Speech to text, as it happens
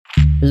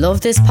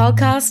Love this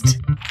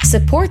podcast?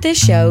 Support this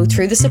show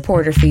through the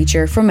supporter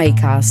feature from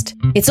Acast.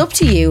 It's up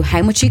to you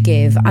how much you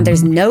give, and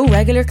there's no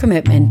regular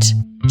commitment.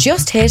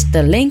 Just hit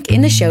the link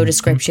in the show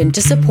description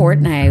to support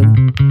now.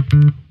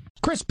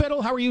 Chris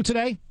Biddle, how are you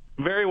today?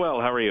 Very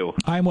well. How are you?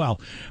 I'm well.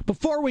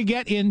 Before we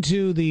get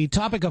into the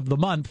topic of the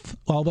month,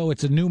 although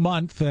it's a new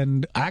month,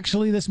 and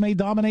actually this may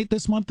dominate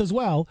this month as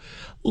well,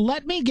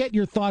 let me get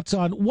your thoughts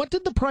on what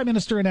did the Prime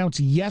Minister announce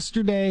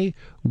yesterday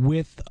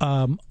with,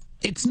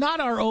 it's not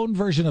our own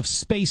version of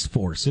Space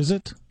Force, is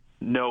it?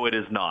 No, it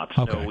is not.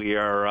 Okay. No, we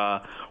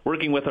are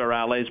working with our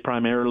allies,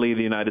 primarily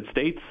the United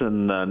States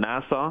and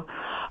NASA,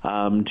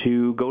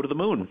 to go to the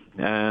moon.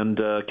 And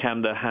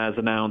Canada has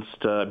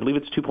announced, I believe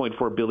it's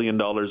 $2.4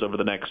 billion over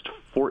the next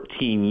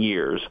 14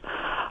 years.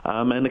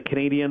 And the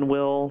Canadian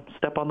will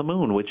step on the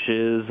moon, which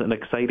is an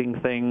exciting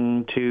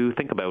thing to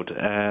think about.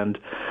 And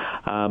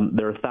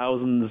there are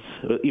thousands,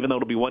 even though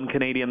it'll be one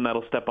Canadian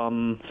that'll step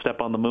on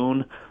the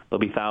moon, there'll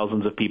be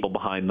thousands of people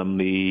behind them.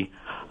 The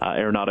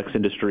aeronautics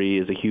industry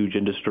is a huge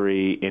industry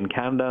in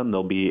Canada, and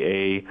there'll be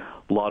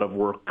a lot of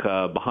work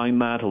behind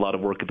that, a lot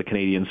of work at the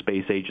Canadian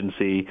Space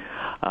Agency.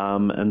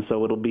 And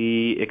so it'll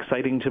be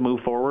exciting to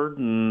move forward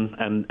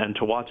and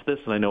to watch this.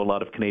 And I know a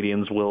lot of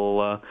Canadians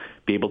will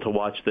be able to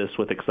watch this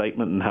with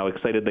excitement, and how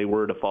excited they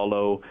were to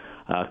follow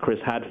Chris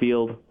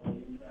Hadfield.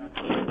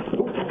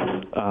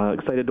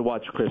 Excited to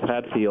watch Chris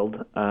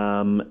Hadfield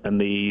and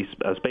the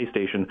space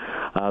station.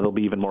 They'll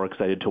be even more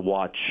excited to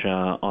watch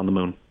on the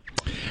moon.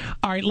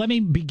 All right, let me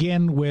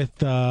begin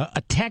with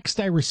a text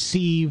I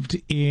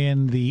received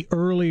in the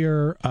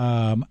earlier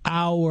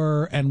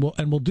hour, and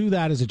we'll do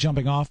that as a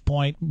jumping off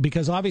point,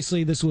 because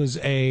obviously this was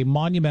a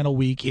monumental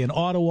week in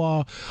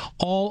Ottawa.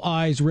 All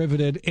eyes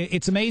riveted.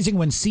 It's amazing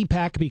when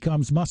CPAC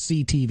becomes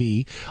must-see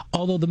TV,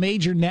 although the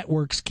major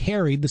networks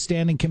carried the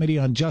Standing Committee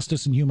on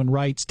Justice and Human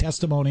Rights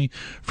testimony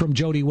from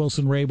Jody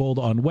Wilson-Raybould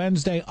on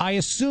Wednesday. I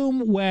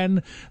assume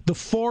when the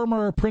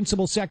former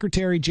Principal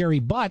Secretary Jerry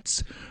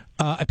Butts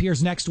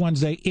appears next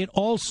Wednesday, it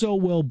also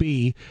will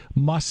be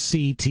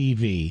must-see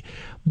TV.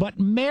 But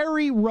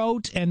Mary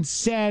wrote and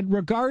said,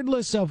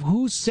 regardless of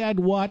who said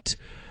what,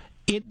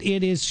 it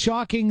is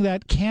shocking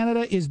that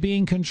Canada is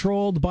being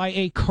controlled by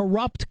a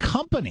corrupt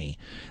company,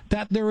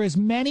 that there is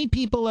many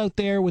people out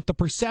there with the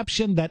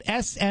perception that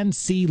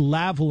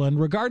SNC-Lavalin,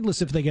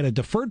 regardless if they get a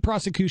deferred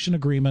prosecution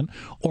agreement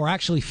or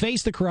actually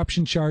face the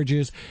corruption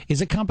charges, is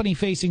a company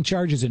facing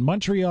charges in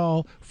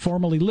Montreal,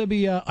 formerly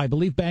Libya, I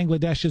believe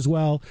Bangladesh as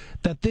well,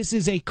 that this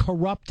is a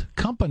corrupt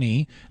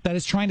company that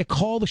is trying to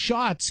call the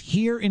shots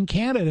here in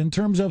Canada in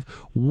terms of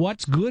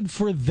what's good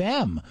for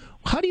them.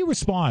 How do you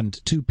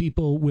respond to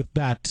people with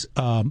that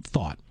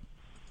thought?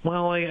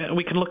 Well,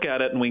 we can look at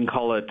it and we can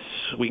call it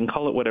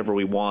whatever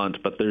we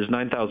want, but there's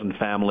 9,000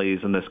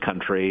 families in this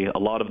country, a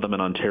lot of them in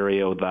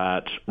Ontario,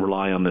 that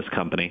rely on this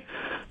company.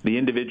 The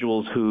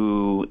individuals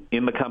who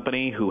in the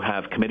company who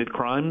have committed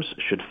crimes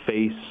should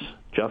face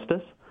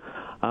justice.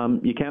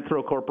 You can't throw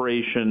a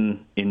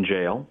corporation in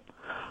jail,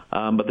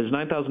 but there's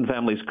 9,000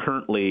 families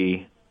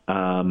currently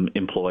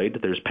employed.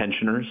 There's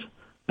pensioners,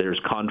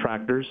 there's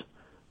contractors.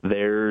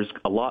 There's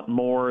a lot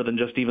more than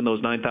just even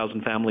those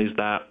 9,000 families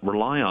that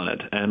rely on it.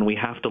 And we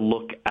have to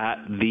look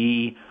at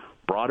the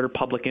broader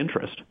public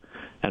interest.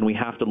 And we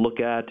have to look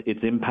at its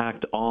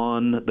impact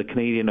on the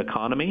Canadian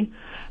economy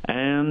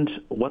and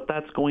what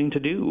that's going to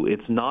do.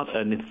 It's not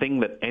a thing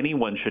that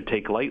anyone should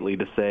take lightly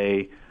to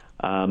say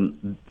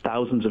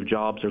thousands of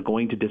jobs are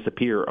going to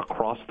disappear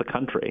across the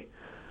country.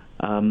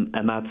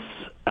 And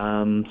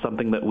that's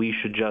something that we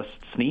should just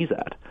sneeze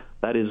at.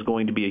 That is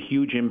going to be a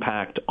huge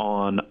impact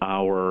on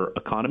our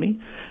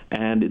economy,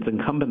 and it's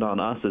incumbent on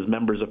us as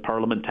members of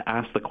Parliament to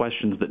ask the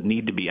questions that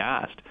need to be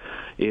asked.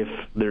 If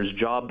there's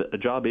a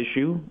job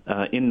issue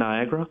in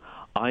Niagara,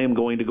 I am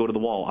going to go to the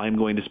wall. I am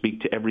going to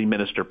speak to every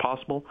minister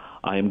possible.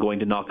 I am going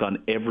to knock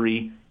on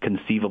every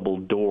conceivable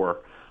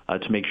door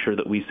to make sure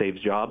that we save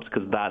jobs,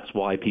 because that's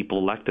why people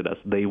elected us.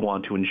 They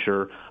want to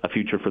ensure a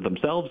future for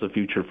themselves, a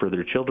future for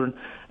their children,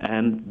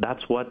 and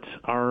that's what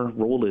our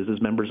role is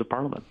as members of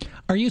Parliament.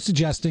 Are you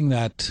suggesting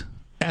that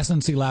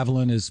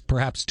SNC-Lavalin is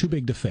perhaps too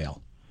big to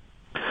fail?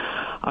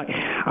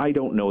 I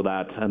don't know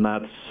that, and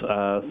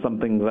that's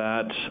something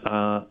that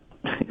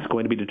is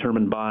going to be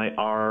determined by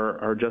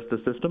our justice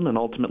system, and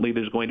ultimately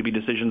there's going to be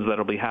decisions that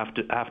will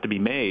have to be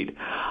made.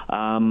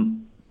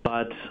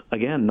 But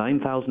again,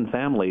 9,000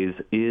 families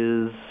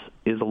is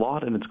a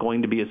lot, and it's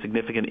going to be a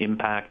significant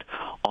impact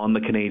on the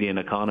Canadian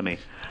economy.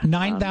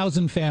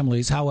 9,000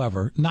 families,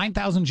 however,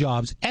 9,000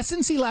 jobs.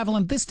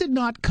 SNC-Lavalin, this did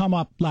not come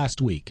up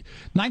last week.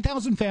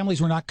 9,000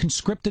 families were not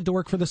conscripted to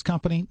work for this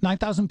company.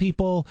 9,000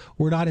 people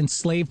were not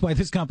enslaved by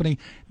this company.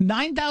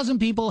 9,000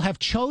 people have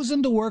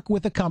chosen to work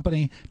with a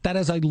company that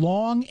has a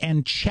long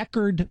and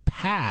checkered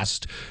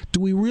past. Do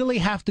we really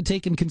have to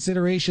take in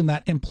consideration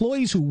that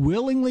employees who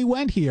willingly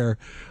went here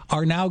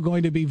are now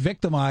going to be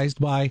victimized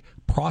by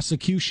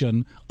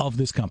prosecution of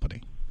this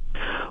company?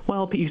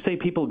 Well, you say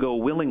people go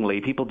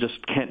willingly. People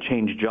just can't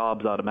change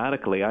jobs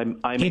automatically.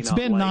 It's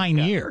been 9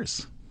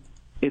 years.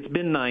 It's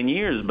been 9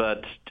 years,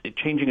 but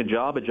changing a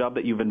job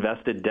that you've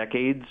invested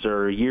decades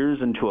or years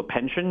into a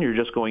pension, you're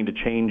just going to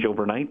change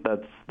overnight.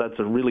 That's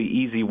a really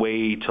easy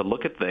way to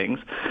look at things.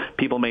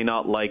 People may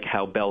not like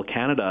how Bell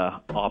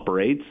Canada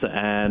operates,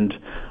 and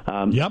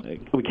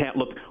we can't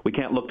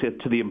look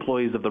to the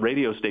employees of the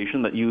radio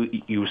station that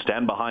you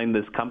stand behind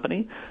this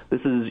company.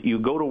 This is, you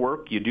go to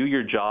work, you do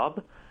your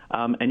job.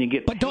 And you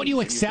get. But don't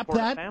you accept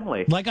that?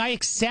 Like, I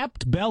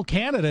accept Bell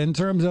Canada in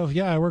terms of,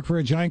 I work for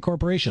a giant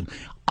corporation.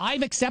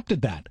 I've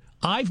accepted that.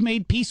 I've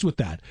made peace with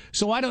that.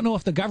 So I don't know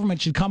if the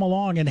government should come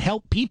along and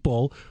help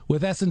people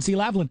with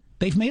SNC-Lavalin.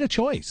 They've made a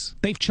choice.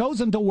 They've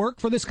chosen to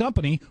work for this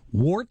company,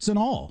 warts and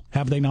all.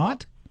 Have they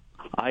not?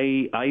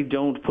 I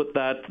don't put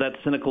that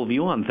cynical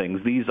view on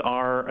things. These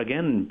are,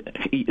 again,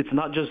 it's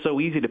not just so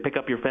easy to pick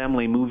up your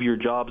family, move your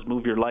jobs,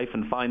 move your life,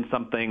 and find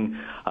something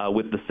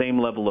with the same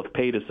level of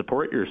pay to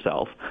support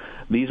yourself.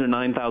 These are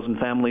 9,000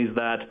 families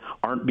that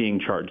aren't being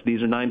charged.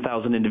 These are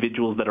 9,000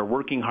 individuals that are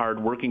working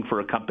hard, working for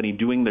a company,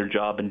 doing their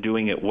job and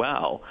doing it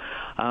well.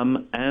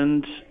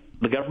 And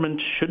the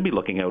government should be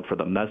looking out for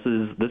them.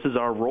 This is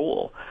our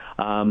role,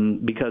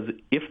 because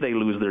if they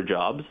lose their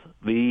jobs,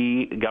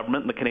 the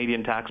government and the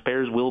Canadian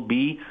taxpayers will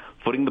be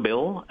footing the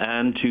bill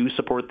and to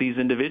support these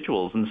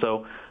individuals. And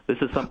so this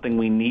is something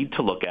we need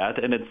to look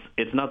at, and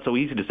it's not so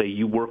easy to say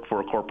you work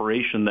for a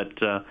corporation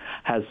that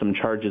has some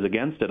charges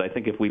against it. I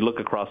think if we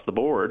look across the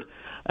board,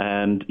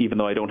 and even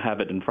though I don't have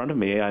it in front of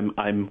me,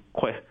 I'm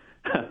quite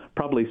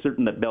probably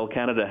certain that Bell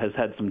Canada has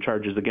had some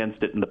charges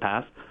against it in the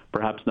past,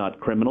 perhaps not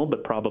criminal,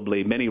 but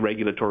probably many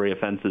regulatory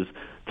offenses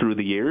through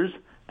the years,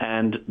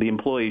 and the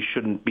employees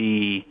shouldn't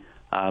be,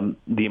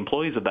 the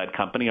employees of that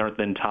company aren't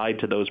then tied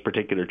to those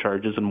particular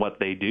charges and what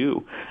they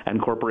do,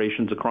 and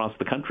corporations across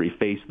the country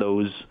face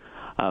those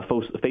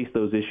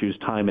issues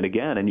time and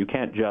again, and you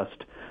can't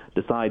just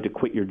decide to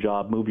quit your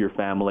job, move your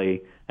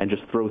family, and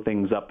just throw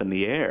things up in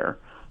the air.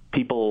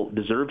 People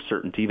deserve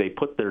certainty. They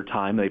put their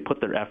time, they put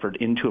their effort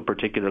into a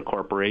particular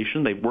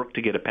corporation. They work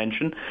to get a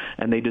pension,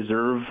 and they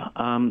deserve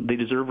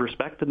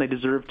respect, and they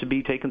deserve to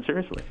be taken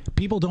seriously.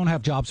 People don't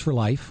have jobs for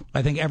life.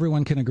 I think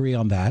everyone can agree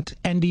on that.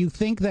 And do you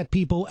think that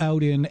people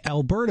out in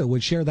Alberta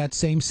would share that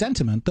same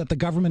sentiment, that the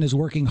government is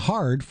working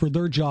hard for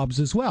their jobs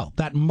as well?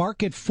 That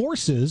market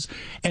forces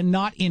and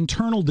not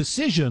internal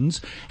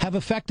decisions have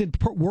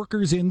affected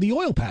workers in the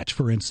oil patch,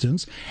 for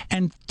instance,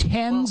 and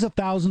tens of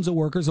thousands of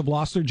workers have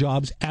lost their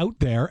jobs out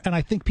there. And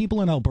I think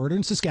people in Alberta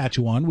and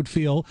Saskatchewan would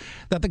feel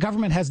that the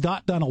government has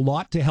not done a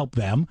lot to help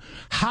them.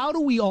 How do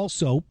we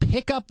also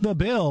pick up the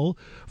bill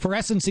for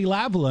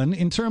SNC-Lavalin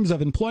in terms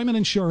of employment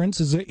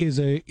insurance is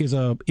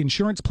a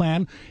insurance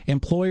plan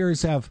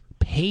employers have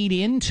paid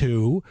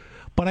into?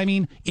 But I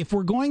mean, if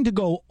we're going to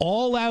go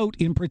all out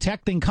in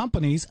protecting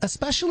companies,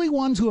 especially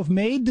ones who have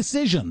made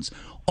decisions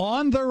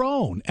on their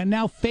own and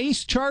now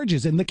face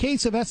charges, in the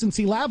case of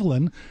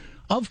SNC-Lavalin,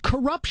 of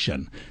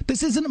corruption.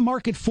 This isn't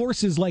market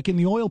forces like in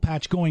the oil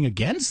patch going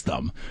against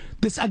them.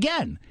 This,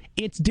 again,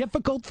 it's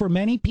difficult for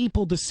many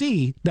people to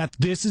see that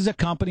this is a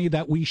company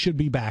that we should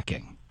be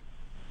backing.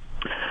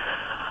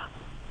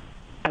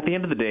 At the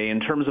end of the day, in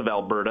terms of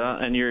Alberta,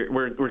 and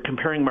we're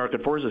comparing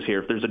market forces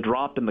here, if there's a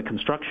drop in the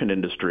construction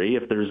industry,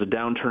 if there's a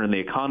downturn in the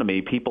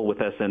economy, people with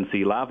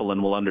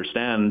SNC-Lavalin will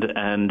understand,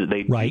 and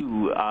they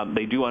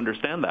do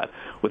understand that.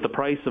 With the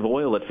price of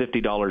oil at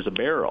 $50 a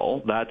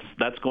barrel,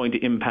 that's going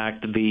to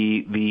impact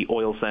the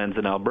oil sands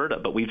in Alberta.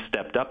 But we've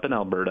stepped up in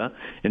Alberta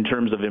in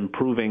terms of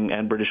improving,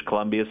 and British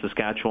Columbia,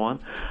 Saskatchewan,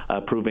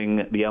 approving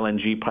the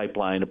LNG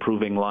pipeline,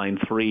 approving Line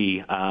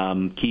 3,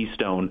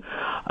 Keystone,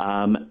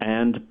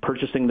 and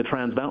purchasing the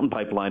Trans Mountain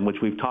pipeline, which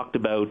we've talked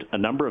about a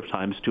number of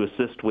times to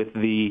assist with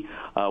the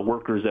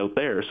workers out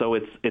there. So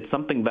it's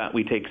something that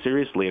we take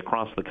seriously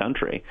across the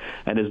country,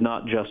 and is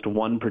not just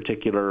one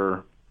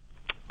particular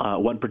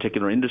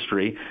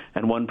industry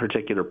and one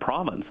particular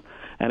province.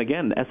 And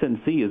again,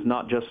 SNC is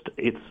not just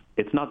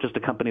it's not just a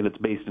company that's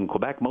based in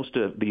Quebec. Most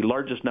of the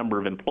largest number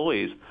of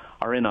employees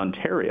are in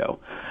Ontario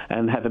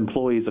and have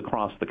employees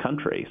across the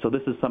country. So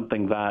this is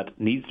something that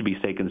needs to be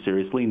taken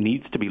seriously,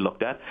 needs to be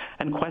looked at,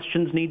 and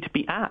questions need to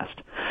be asked.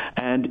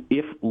 And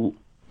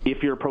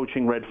if you're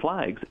approaching red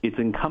flags, it's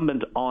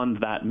incumbent on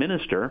that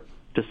minister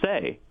to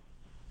say,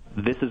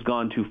 this has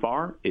gone too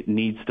far, it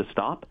needs to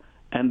stop.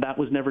 And that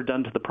was never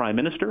done to the Prime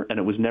Minister, and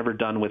it was never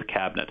done with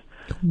Cabinet.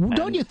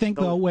 Don't you think,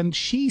 though, when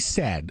she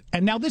said,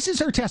 and now this is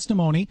her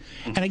testimony,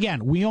 and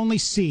again, we only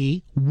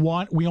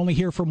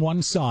hear from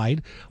one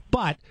side,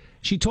 but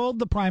she told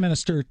the Prime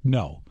Minister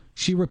no.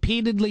 She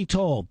repeatedly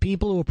told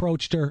people who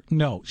approached her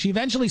no. She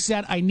eventually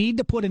said, I need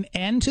to put an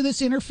end to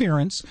this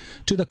interference,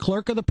 to the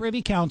clerk of the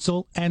Privy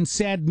Council, and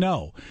said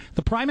no.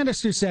 The Prime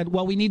Minister said,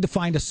 well, we need to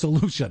find a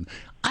solution.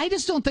 I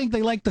just don't think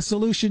they liked the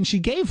solution she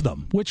gave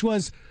them, which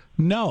was,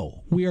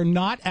 no, we are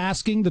not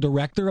asking the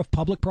Director of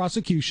Public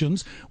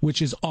Prosecutions,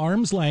 which is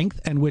arm's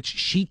length and which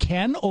she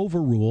can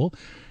overrule.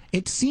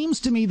 It seems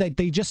to me that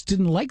they just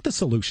didn't like the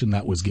solution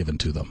that was given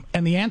to them.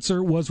 And the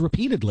answer was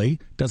repeatedly,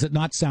 does it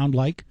not sound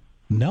like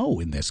no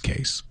in this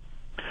case?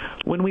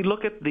 When we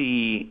look at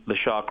the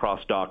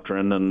Shawcross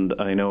Doctrine, and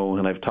I know,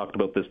 and I've talked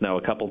about this now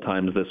a couple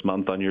times this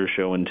month on your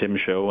show and Tim's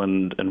show,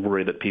 and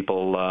worry that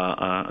people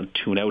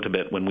tune out a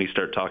bit when we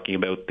start talking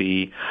about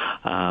these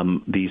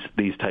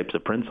types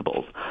of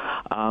principles.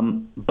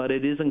 But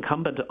it is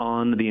incumbent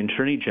on the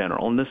Attorney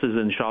General, and this is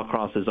in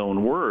Shawcross's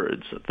own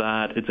words,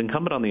 that it's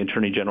incumbent on the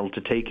Attorney General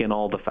to take in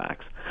all the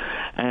facts.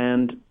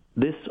 And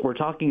we're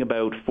talking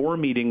about 4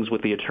 meetings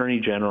with the Attorney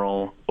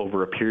General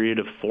over a period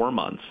of 4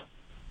 months.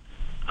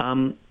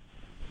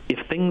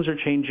 If things are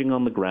changing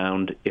on the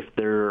ground, if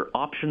there are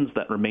options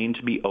that remain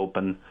to be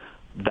open,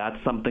 that's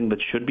something that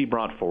should be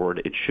brought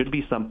forward. It should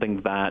be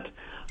something that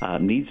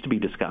needs to be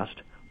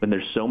discussed when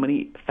there's so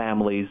many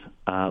families'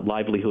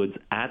 livelihoods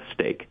at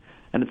stake,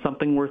 and it's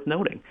something worth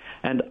noting.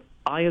 And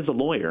I, as a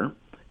lawyer,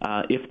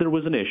 if there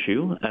was an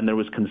issue and there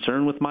was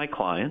concern with my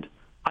client,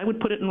 I would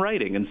put it in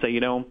writing and say,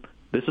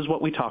 this is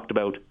what we talked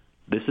about.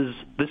 This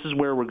is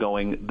where we're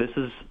going. This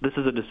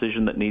is a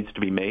decision that needs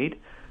to be made.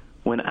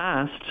 When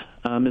asked,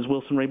 Ms.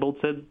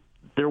 Wilson-Raybould said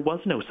there was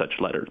no such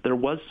letter. There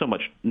was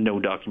no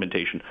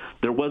documentation.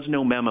 There was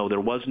no memo. There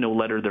was no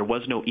letter. There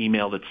was no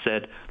email that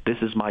said, this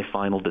is my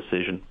final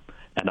decision,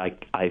 and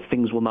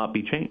things will not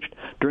be changed.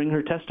 During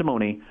her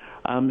testimony,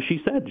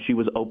 she said she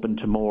was open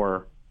to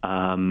more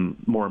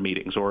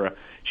meetings, or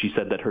she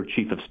said that her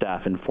chief of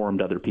staff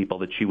informed other people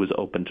that she was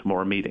open to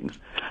more meetings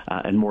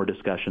and more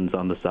discussions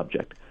on the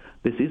subject.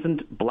 This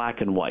isn't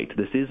black and white.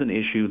 This is an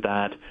issue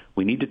that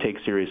we need to take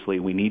seriously,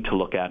 we need to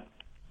look at,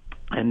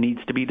 and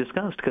needs to be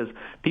discussed, because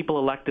people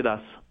elected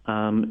us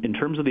in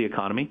terms of the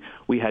economy.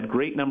 We had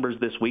great numbers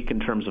this week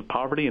in terms of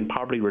poverty and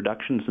poverty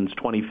reduction since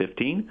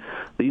 2015.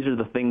 These are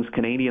the things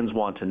Canadians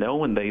want to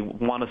know, and they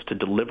want us to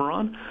deliver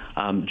on,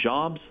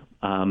 jobs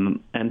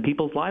and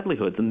people's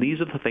livelihoods. And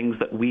these are the things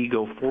that we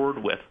go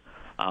forward with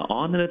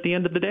on. And at the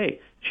end of the day,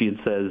 she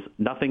says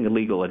nothing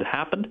illegal had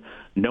happened.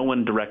 No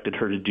one directed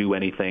her to do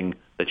anything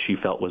that she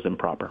felt was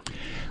improper.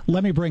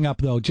 Let me bring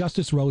up, though,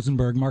 Justice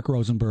Rosenberg, Mark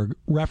Rosenberg,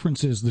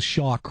 references the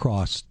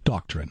Shawcross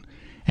Doctrine.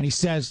 And he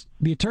says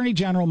the Attorney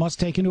General must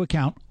take into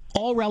account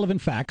all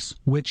relevant facts,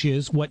 which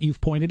is what you've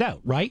pointed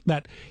out, right?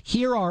 That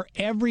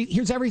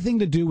here's everything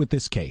to do with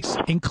this case,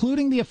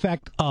 including the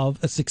effect of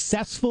a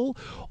successful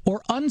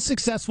or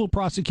unsuccessful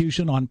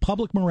prosecution on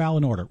public morale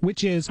and order,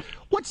 which is,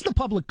 what's the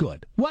public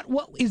good? What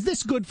is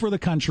this good for the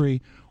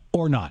country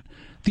or not?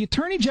 The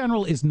Attorney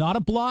General is not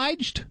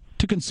obliged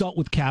to consult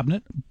with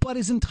Cabinet, but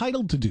is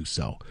entitled to do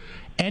so.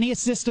 Any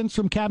assistance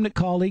from Cabinet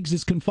colleagues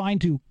is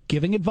confined to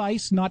giving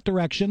advice, not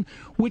direction,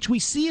 which we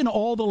see in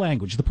all the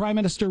language. The Prime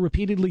Minister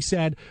repeatedly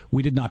said,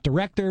 we did not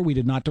direct her, we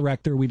did not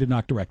direct her, we did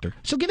not direct her.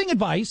 So giving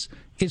advice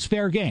is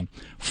fair game.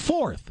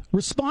 Fourth,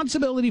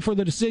 responsibility for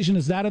the decision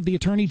is that of the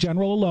Attorney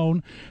General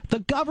alone. The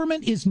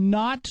government is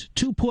not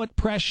to put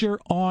pressure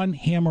on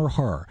him or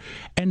her.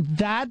 And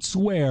that's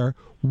where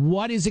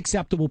what is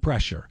acceptable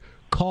pressure?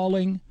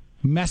 Calling,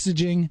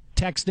 messaging,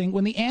 texting.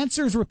 When the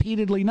answer is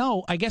repeatedly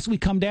no, I guess we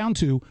come down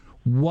to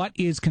what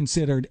is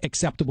considered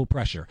acceptable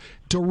pressure.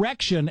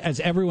 Direction, as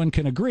everyone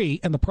can agree,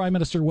 and the Prime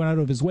Minister went out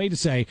of his way to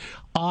say,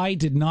 I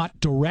did not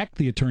direct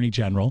the Attorney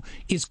General,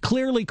 is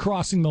clearly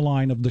crossing the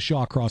line of the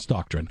Shawcross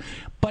Doctrine.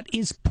 But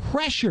is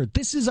pressure,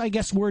 this is, I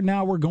guess, where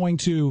now we're going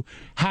to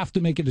have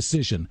to make a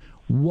decision.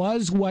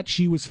 Was what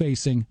she was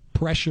facing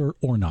pressure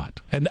or not?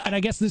 And I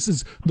guess this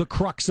is the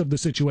crux of the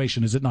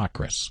situation, is it not,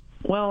 Chris?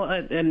 Well,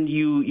 and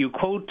you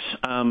quote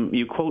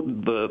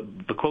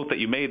the quote that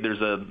you made. There's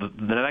the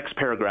next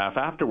paragraph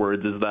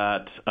afterwards is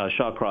that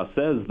Shawcross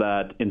says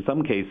that in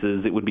some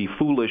cases it would be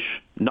foolish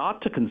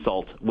not to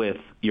consult with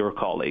your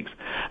colleagues,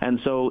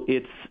 and so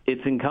it's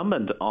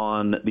incumbent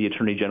on the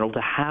Attorney General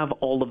to have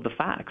all of the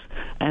facts,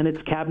 and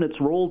it's Cabinet's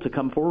role to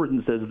come forward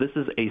and says this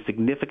is a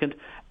significant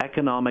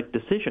economic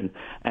decision,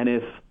 and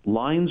if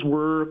lines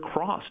were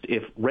crossed,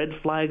 if red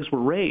flags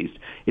were raised,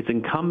 it's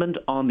incumbent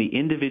on the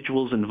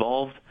individuals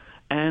involved.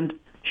 And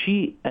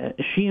she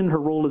in her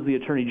role as the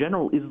Attorney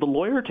General is the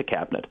lawyer to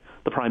Cabinet.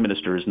 The Prime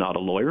Minister is not a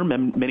lawyer.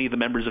 Many of the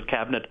members of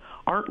Cabinet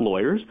aren't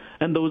lawyers,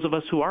 and those of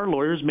us who are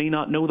lawyers may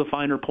not know the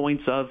finer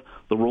points of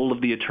the role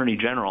of the Attorney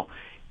General.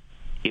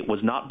 It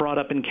was not brought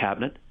up in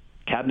Cabinet.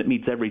 Cabinet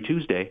meets every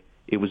Tuesday.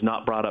 It was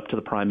not brought up to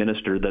the Prime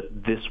Minister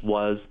that this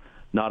was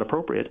not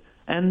appropriate,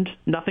 and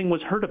nothing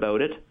was heard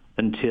about it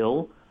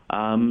until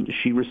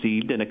she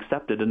received and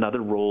accepted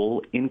another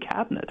role in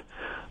Cabinet.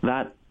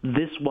 That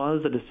this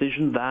was a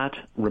decision that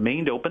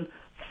remained open.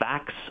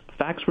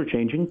 Facts were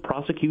changing.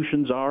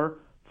 Prosecutions are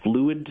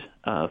fluid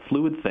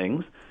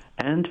things,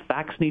 and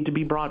facts need to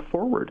be brought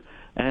forward.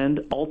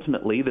 And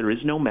ultimately, there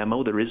is no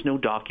memo, there is no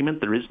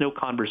document, there is no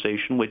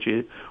conversation,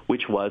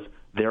 which was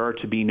there are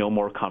to be no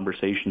more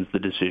conversations. The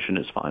decision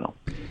is final.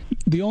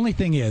 The only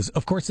thing is,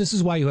 of course, this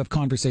is why you have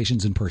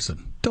conversations in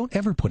person. Don't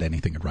ever put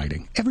anything in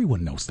writing.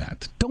 Everyone knows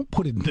that. Don't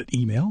put it in an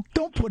email.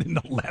 Don't put it in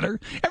a letter.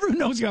 Everyone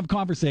knows you have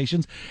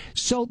conversations.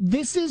 So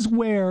this is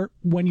where,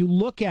 when you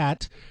look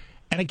at,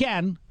 and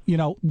again,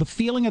 the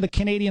feeling of the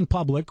Canadian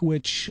public,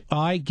 which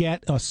I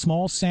get a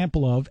small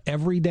sample of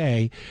every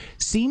day,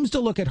 seems to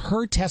look at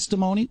her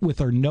testimony with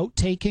her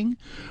note-taking,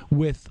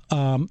 with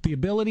the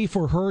ability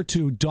for her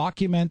to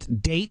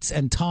document dates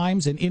and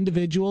times and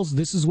individuals.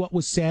 This is what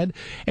was said.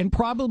 And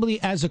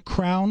probably as a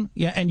Crown,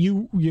 and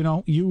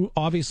you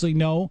obviously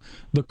know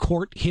the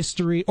court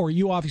history, or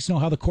you obviously know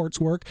how the courts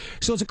work.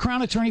 So as a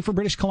Crown attorney for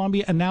British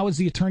Columbia, and now as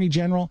the Attorney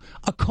General,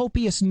 a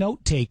copious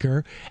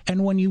note-taker.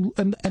 And when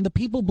and the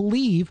people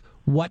believe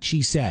what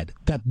she said,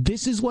 that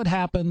this is what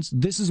happens,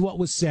 this is what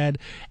was said.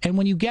 And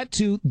when you get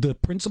to the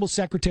principal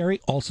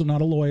secretary, also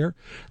not a lawyer,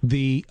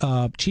 the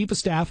chief of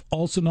staff,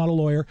 also not a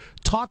lawyer,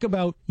 talk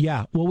about,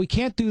 we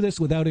can't do this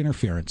without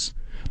interference,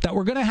 that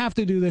we're going to have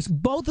to do this.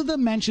 Both of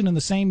them mentioned in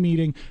the same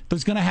meeting,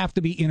 there's going to have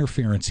to be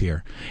interference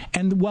here.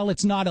 And while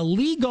it's not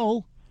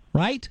illegal,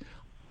 right,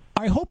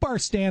 I hope our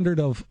standard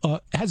of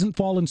hasn't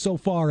fallen so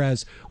far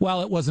as,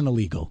 it wasn't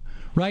illegal,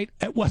 right?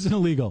 It wasn't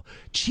illegal.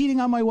 Cheating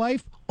on my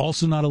wife,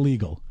 also not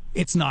illegal.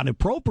 It's not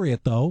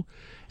appropriate, though.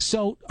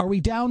 So are we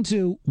down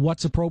to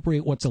what's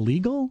appropriate, what's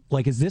illegal?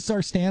 Like, is this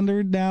our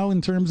standard now in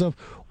terms of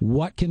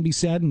what can be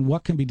said and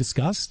what can be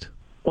discussed?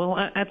 Well,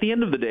 at the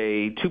end of the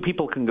day, two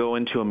people can go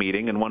into a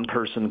meeting and one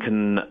person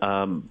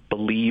can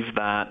believe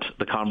that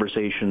the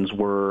conversations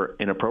were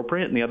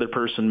inappropriate and the other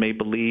person may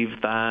believe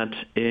that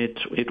it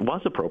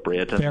was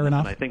appropriate. Fair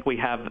enough. And I think we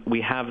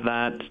have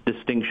that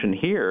distinction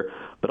here.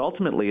 But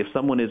ultimately, if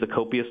someone is a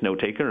copious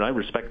note-taker, and I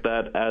respect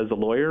that as a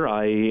lawyer,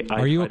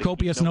 Are you a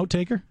copious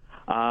note-taker?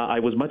 I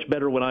was much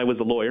better when I was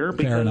a lawyer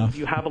because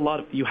you have a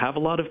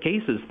lot of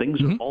cases.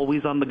 Things are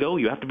always on the go.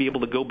 You have to be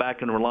able to go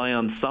back and rely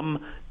on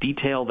some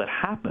detail that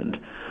happened.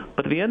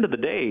 But at the end of the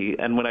day,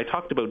 and when I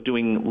talked about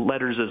doing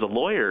letters as a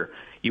lawyer,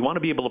 you want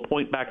to be able to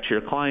point back to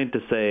your client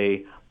to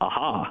say,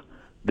 aha,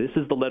 this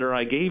is the letter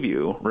I gave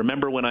you.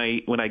 Remember when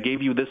I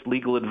gave you this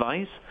legal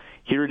advice?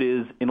 Here it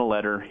is in a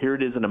letter. Here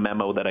it is in a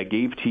memo that I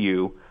gave to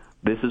you.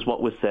 This is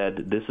what was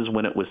said. This is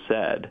when it was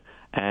said.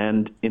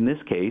 And in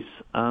this case,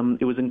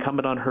 it was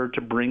incumbent on her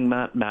to bring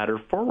that matter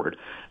forward.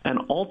 And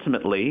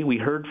ultimately, we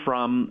heard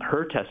from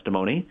her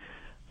testimony.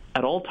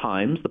 At all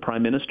times, the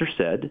Prime Minister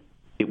said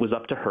it was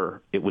up to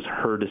her. It was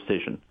her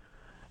decision,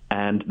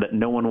 and that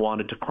no one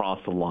wanted to cross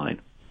the line.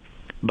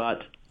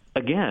 But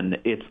again,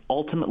 it's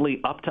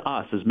ultimately up to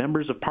us as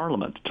members of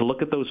Parliament to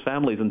look at those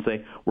families and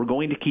say, we're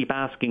going to keep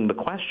asking the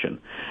question.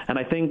 And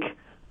I think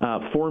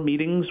 4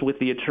 meetings with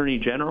the Attorney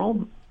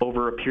General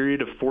over a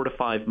period of 4 to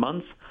 5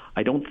 months,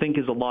 I don't think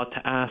is a lot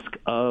to ask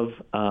of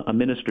a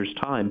minister's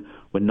time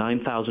when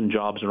 9,000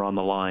 jobs are on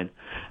the line.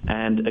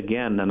 And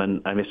again,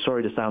 and I'm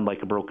sorry to sound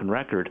like a broken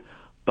record,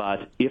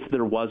 but if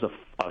there was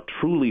a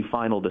truly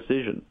final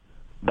decision,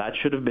 that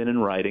should have been in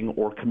writing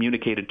or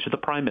communicated to the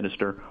Prime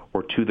Minister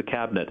or to the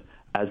Cabinet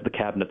as the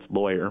Cabinet's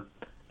lawyer,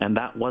 and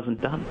that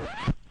wasn't done.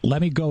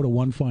 Let me go to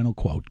one final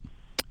quote.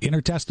 In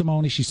her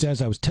testimony, she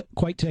says, I was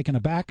quite taken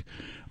aback.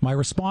 My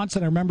response,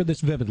 and I remember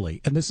this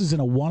vividly, and this is in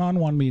a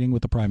one-on-one meeting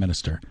with the Prime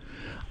Minister,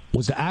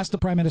 was to ask the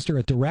Prime Minister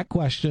a direct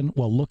question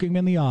while looking him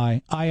in the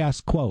eye. I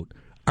asked, quote,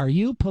 are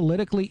you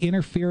politically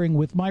interfering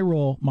with my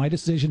role, my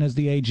decision as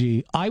the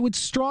AG? I would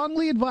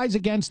strongly advise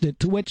against it,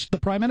 to which the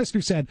Prime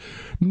Minister said,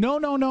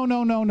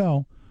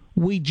 no.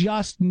 We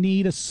just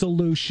need a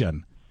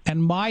solution.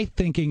 And my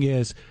thinking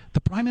is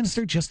the Prime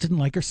Minister just didn't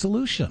like her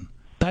solution.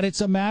 That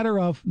it's a matter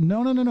of,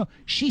 no.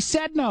 She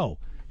said no.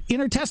 In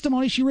her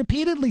testimony, she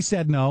repeatedly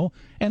said no,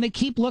 and they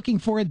keep looking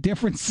for a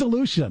different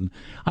solution.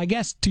 I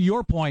guess, to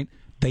your point,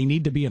 they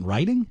need to be in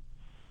writing?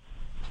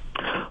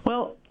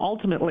 Well,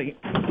 ultimately,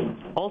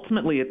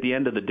 at the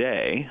end of the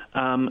day,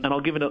 and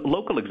I'll give it a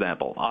local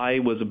example. I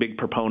was a big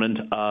proponent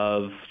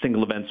of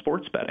single-event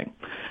sports betting,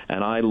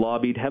 and I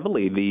lobbied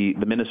heavily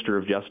the Minister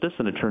of Justice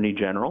and Attorney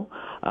General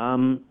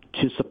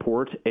to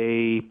support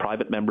a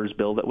private member's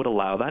bill that would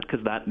allow that,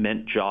 because that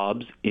meant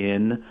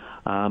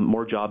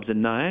more jobs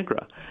in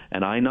Niagara.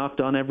 And I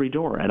knocked on every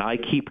door, and I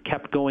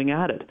kept going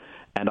at it.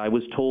 And I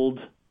was told,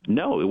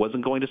 no, it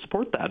wasn't going to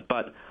support that.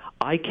 But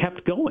I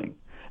kept going.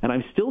 And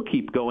I still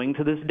keep going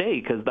to this day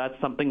because that's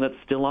something that's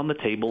still on the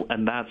table,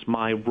 and that's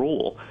my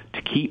role,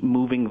 to keep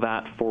moving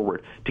that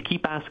forward, to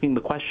keep asking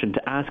the question,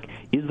 to ask,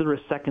 is there a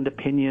second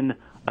opinion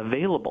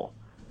available?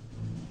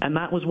 And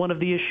that was one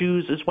of the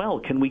issues as well.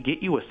 Can we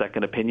get you a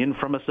second opinion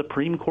from a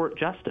Supreme Court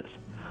justice?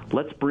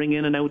 Let's bring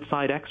in an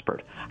outside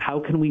expert. How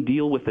can we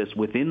deal with this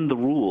within the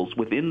rules,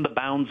 within the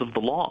bounds of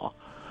the law,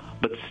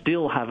 but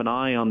still have an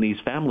eye on these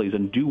families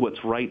and do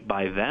what's right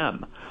by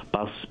them,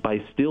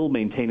 by still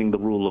maintaining the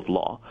rule of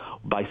law,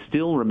 by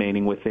still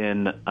remaining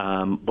within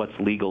what's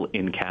legal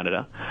in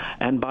Canada,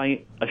 and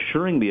by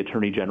assuring the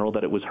Attorney General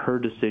that it was her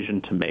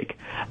decision to make.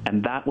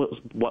 And that was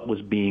what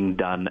was being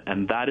done,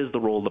 and that is the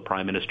role of the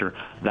Prime Minister.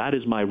 That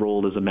is my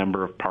role as a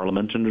Member of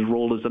Parliament, and his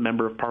role as a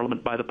Member of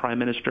Parliament by the Prime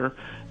Minister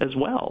as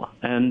well,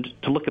 and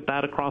to look at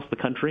that across the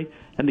country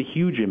and the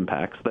huge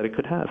impacts that it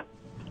could have.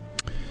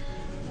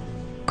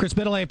 Chris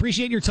Biddle, I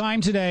appreciate your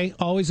time today.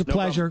 Always a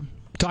pleasure. Problem.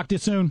 Talk to you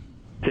soon.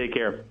 Take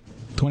care.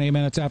 28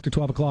 minutes after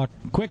 12 o'clock.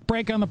 Quick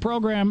break on the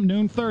program,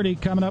 noon 30,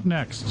 coming up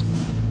next.